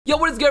Yo,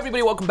 what is good,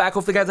 everybody? Welcome back.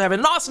 Hopefully, guys are having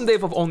an awesome day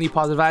of only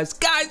positive vibes.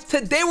 Guys,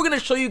 today we're going to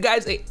show you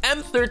guys a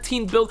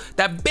M13 build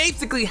that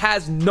basically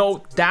has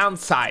no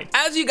downside.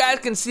 As you guys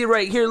can see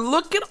right here,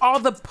 look at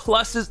all the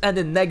pluses and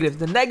the negatives.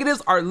 The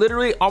negatives are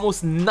literally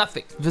almost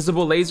nothing.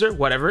 Visible laser,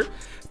 whatever.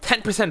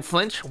 10%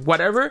 flinch,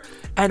 whatever,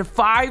 and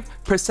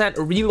 5%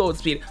 reload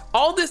speed.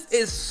 All this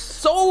is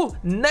so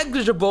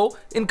negligible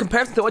in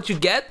comparison to what you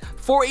get.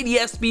 4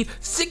 ADS speed,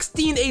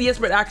 16 ADS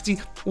spread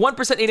accuracy,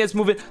 1% ADS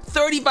movement,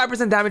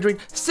 35% damage range,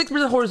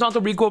 6%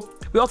 horizontal recoil.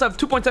 We also have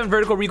 2.7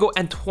 vertical recoil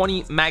and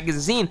 20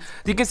 magazine.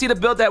 You can see the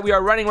build that we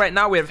are running right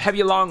now. We have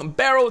heavy long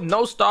barrel,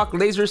 no stock,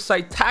 laser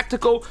sight,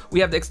 tactical.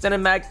 We have the extended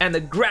mag and the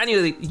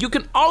granulate. You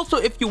can also,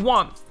 if you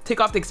want, take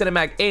off the extended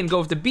mag A and go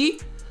with the B.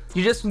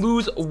 You just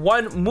lose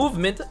one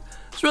movement.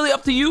 It's really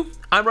up to you.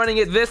 I'm running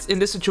it in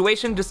this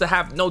situation just to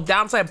have no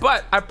downside,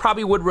 but I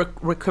probably would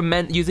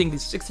recommend using the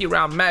 60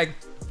 round mag.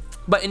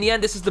 But in the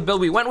end, this is the build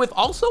we went with.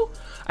 Also,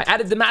 I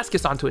added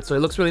Damascus onto it, so it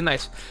looks really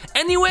nice.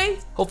 Anyway,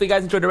 hopefully you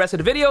guys enjoyed the rest of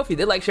the video. If you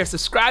did, like, share,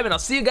 subscribe, and I'll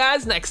see you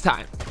guys next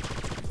time.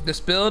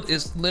 This build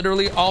is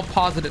literally all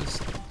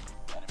positives.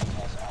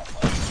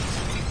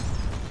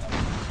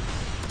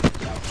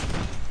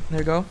 There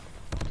you go.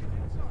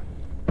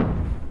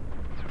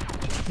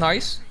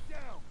 Nice.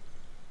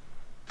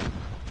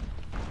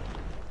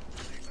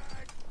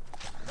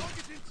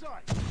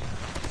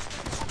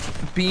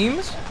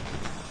 Beams.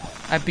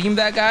 I beamed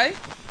that guy.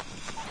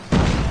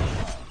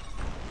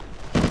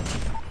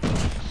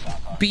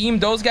 Beam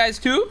those guys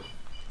too.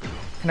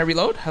 Can I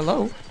reload?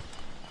 Hello.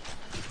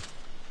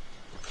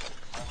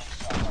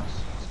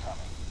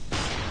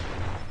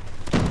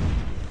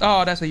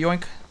 Oh, that's a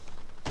yoink.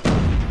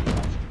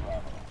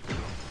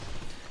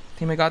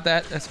 Teammate got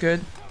that. That's good.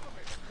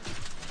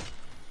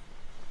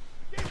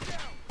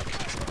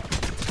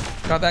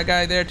 Got that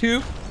guy there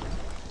too.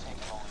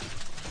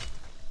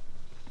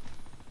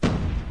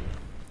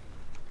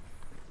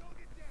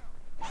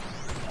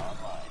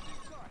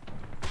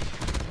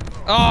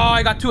 Oh,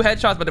 I got 2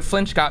 headshots, but the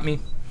flinch got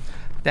me.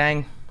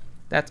 Dang.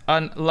 That's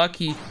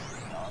unlucky.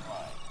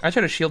 I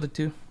should have shielded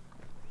too.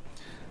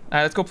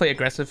 Let's go play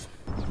aggressive.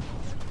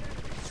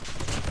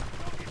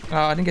 Oh,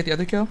 I didn't get the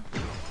other kill.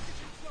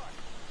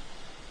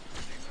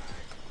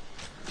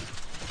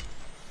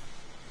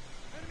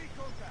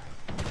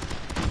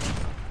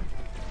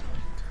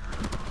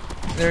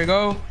 There we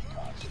go.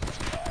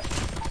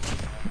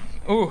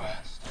 Ooh.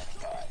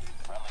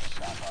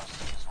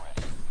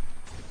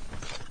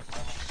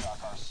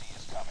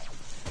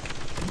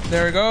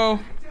 There we go.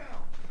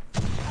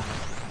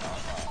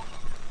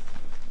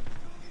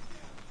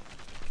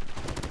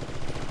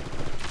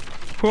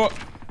 Cool.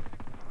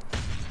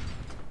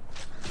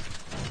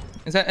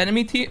 Is that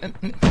enemy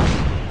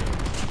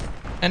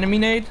enemy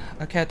nade?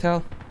 I can't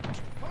tell.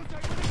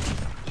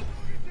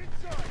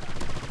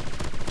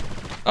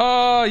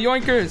 Oh,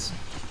 yoinkers.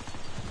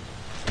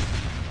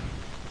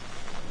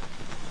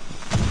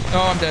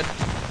 Oh, I'm dead.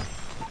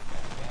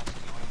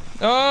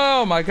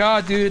 Oh my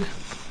god, dude.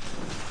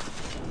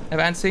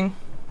 Advancing.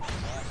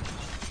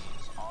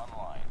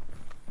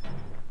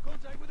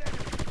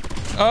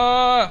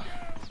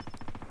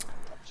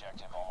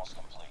 Objective almost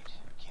complete.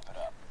 Keep it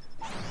up.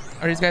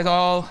 Are these guys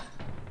all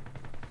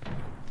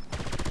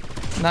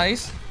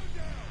nice?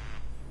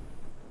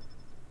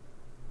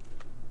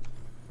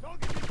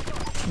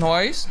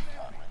 Noise.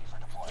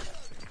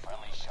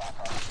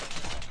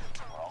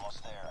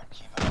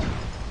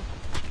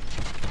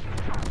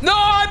 No,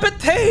 I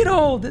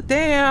potatoed!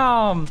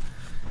 Damn!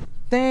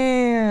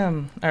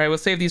 Damn. Alright, we'll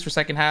save these for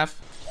second half.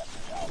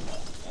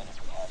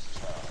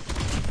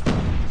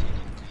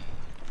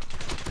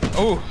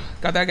 Oh,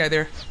 got that guy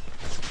there.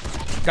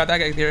 Got that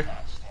guy there.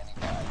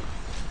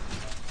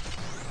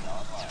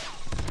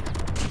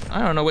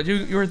 I don't know what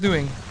you were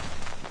doing.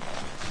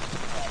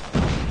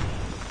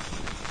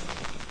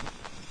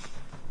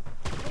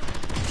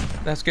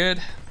 That's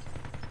good.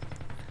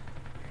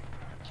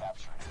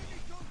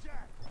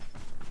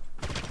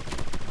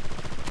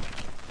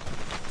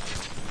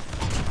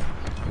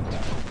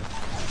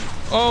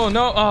 Oh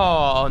no,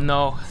 oh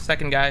no,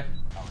 second guy.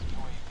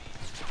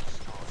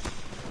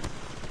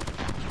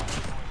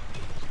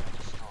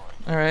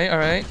 Alright,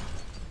 alright.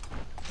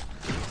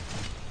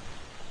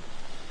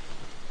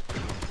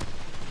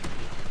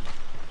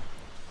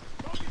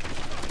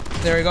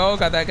 There we go,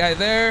 got that guy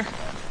there.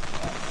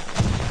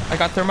 I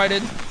got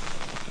thermited.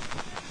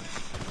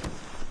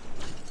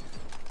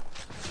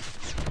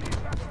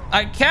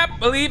 I can't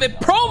believe it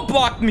prone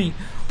blocked me.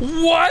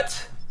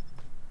 What?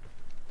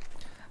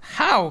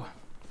 How?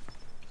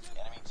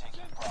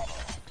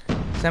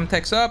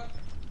 Semtex up.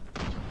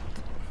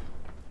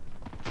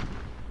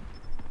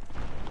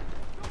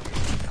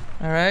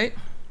 All right.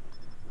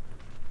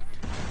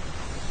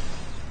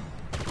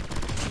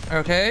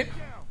 Okay.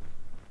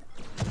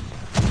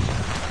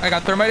 I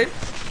got thermited.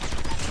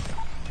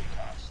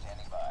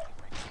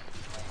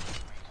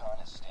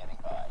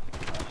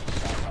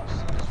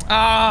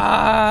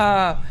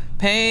 Ah,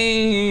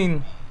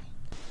 pain.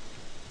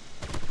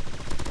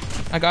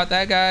 I got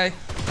that guy.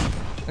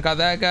 I got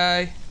that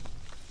guy.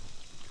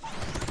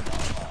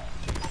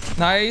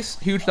 Nice.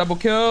 Huge double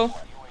kill.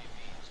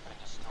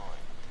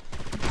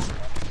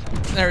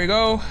 There we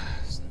go.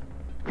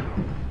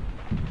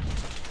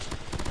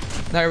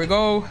 There we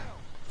go.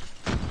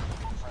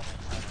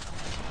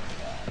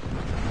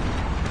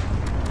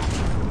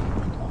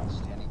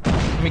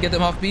 Let me get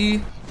them off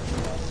B.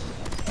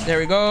 There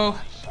we go.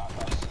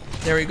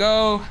 There we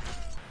go.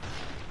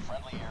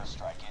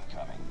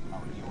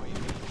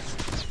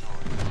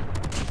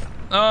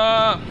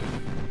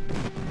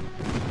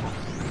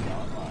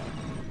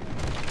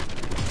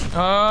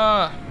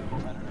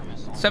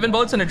 Seven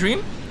bullets in a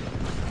dream.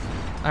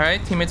 All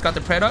right, teammates got the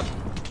pred up.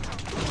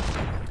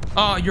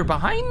 Oh, you're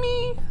behind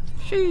me?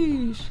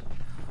 Sheesh.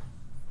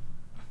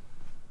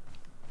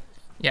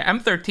 Yeah,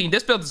 M13.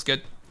 This build is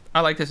good.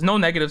 I like this. No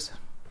negatives.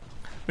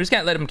 We just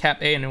can't let him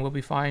cap A and then we'll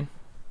be fine.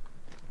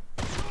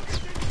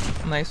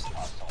 Nice.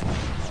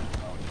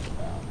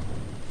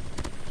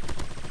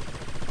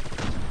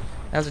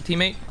 As a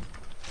teammate.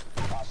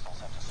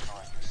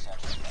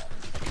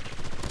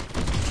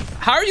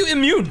 How are you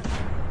immune?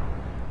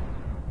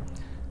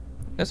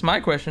 That's my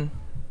question.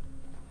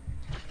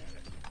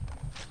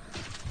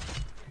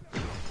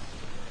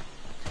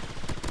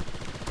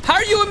 How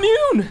are you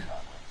immune?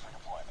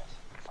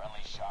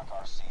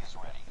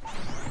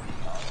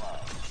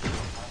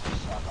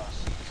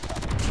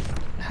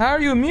 How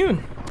are you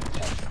immune?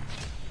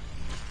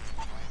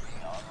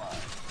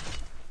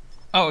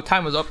 Oh,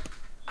 time was up.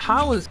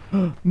 How is...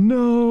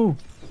 No,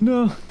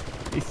 no.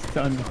 He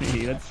stunned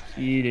me. That's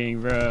cheating,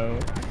 bro.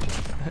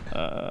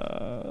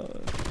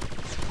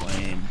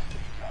 Lame.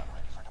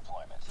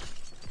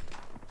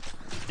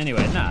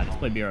 Anyway, nah, just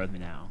play BR with me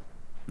now.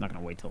 I'm not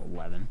gonna wait till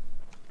 11.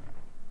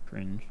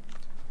 Cringe.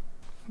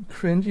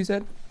 Cringe, you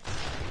said?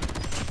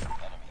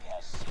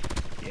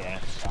 Yeah.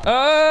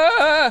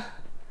 A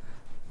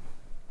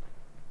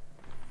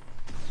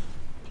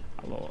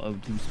little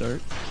O2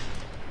 start.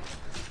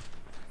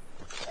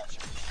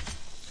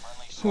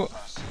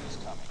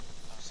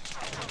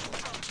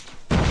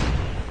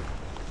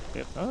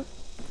 Yep, up.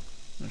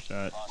 No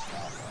shot.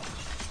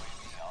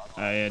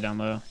 Yeah, down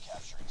low.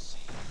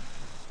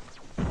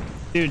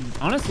 Dude,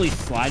 honestly,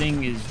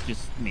 sliding is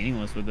just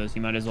meaningless with this.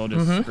 You might as well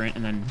just sprint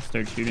and then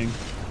start shooting.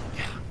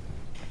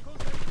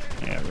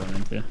 Yeah, run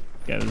into.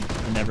 Guy was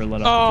never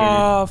let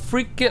off the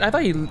trigger. Freak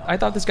it! I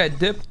thought this guy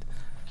dipped.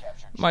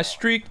 My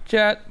streak,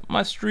 chat.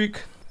 My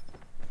streak.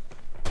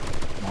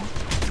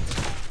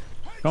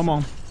 Come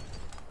on.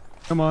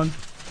 Come on.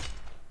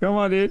 Come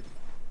on, dude.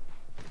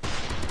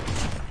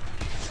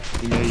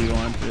 You know you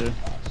want to.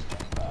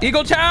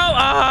 Eagle Chow!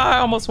 I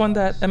almost won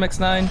that.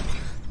 MX9.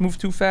 Move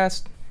too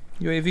fast.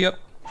 UAV up.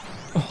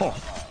 Oh.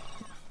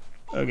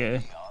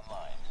 Okay.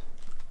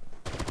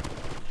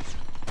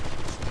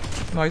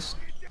 Nice.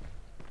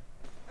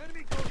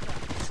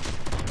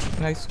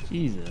 Nice.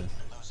 Jesus.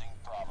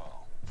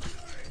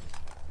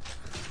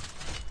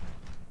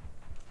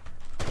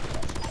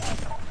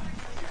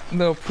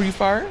 Little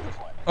pre-fire.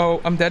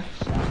 Oh, I'm dead.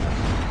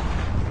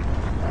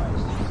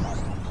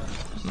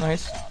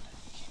 Nice.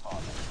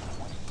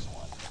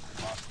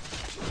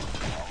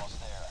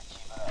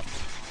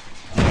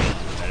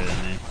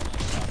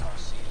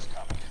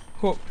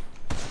 Cool.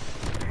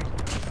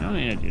 I don't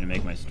need to do to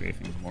make my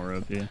strafing more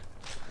OP.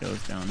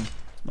 Goes down as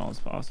small as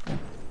possible.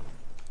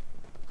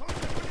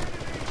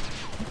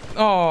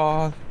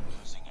 Oh.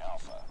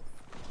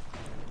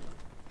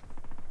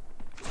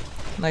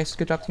 Nice.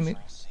 Good job, teammate.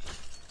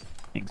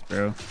 Thanks,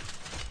 bro.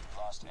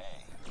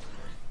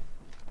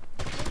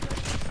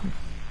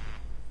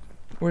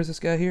 Where's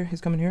this guy here?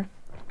 He's coming here.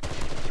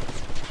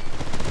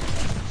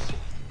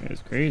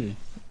 It's crazy.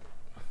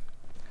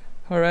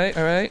 Alright,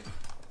 alright.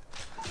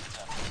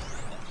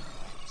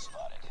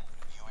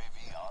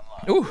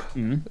 Ooh.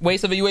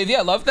 Waste of a UAV.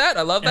 I love that.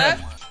 I love that.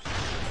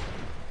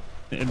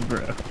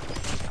 Bro.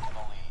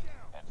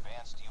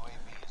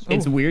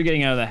 It's weird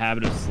getting out of the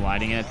habit of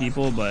sliding at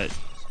people, but...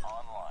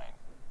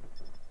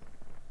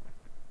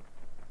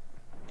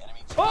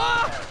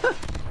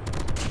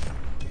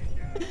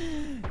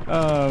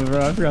 Oh,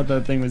 bro, I forgot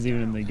that thing was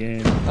even in the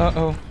game.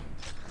 Uh-oh.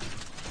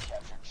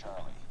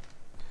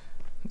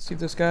 Let's see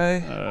this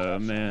guy. Oh,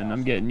 man,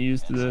 I'm getting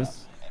used to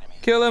this.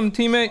 Kill him,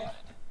 teammate.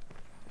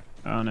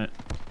 On it.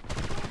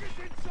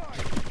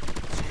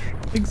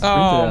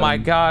 Oh my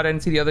god, I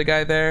didn't see the other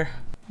guy there.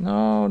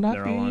 No, not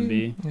They're B. all on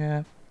B.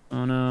 Yeah.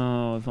 Oh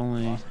no, if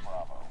only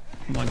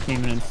someone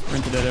came in and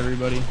sprinted at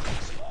everybody.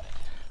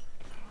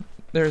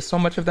 There's so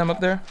much of them up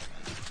there.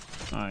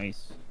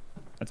 Nice.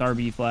 That's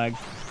RB flag.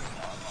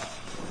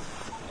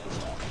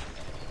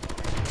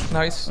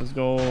 Nice. Let's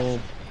go.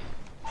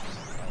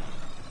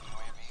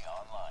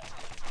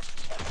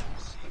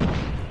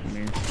 Come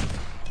here.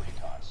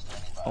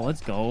 Oh,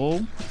 let's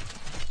go.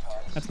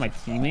 That's my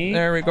teammate.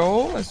 There we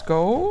go. Let's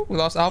go. We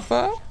lost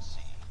Alpha.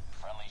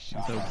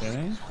 That's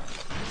okay.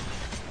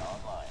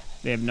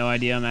 They have no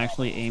idea I'm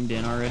actually aimed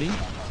in already.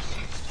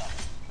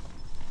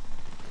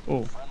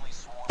 Oh.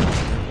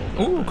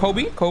 Ooh,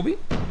 Kobe. Kobe.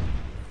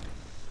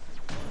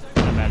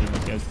 I imagine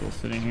this guy's still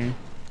sitting here.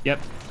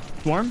 Yep.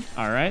 Swarm.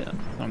 All right. That's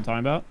what I'm talking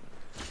about.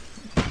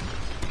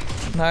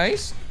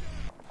 Nice.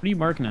 What are you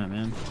marking at,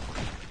 man?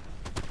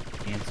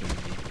 Answer me.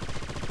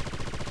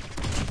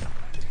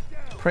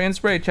 Pray and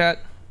spray,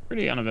 chat.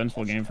 Pretty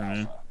uneventful game for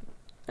me.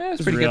 Yeah, it's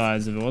Just pretty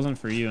realized if it wasn't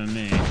for you and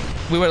me, good.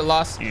 We would have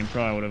lost. the game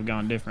probably would have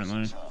gone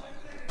differently.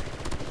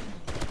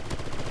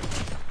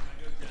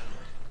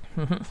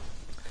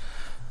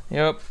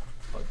 Yep.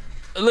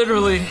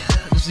 Literally,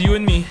 just you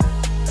and me.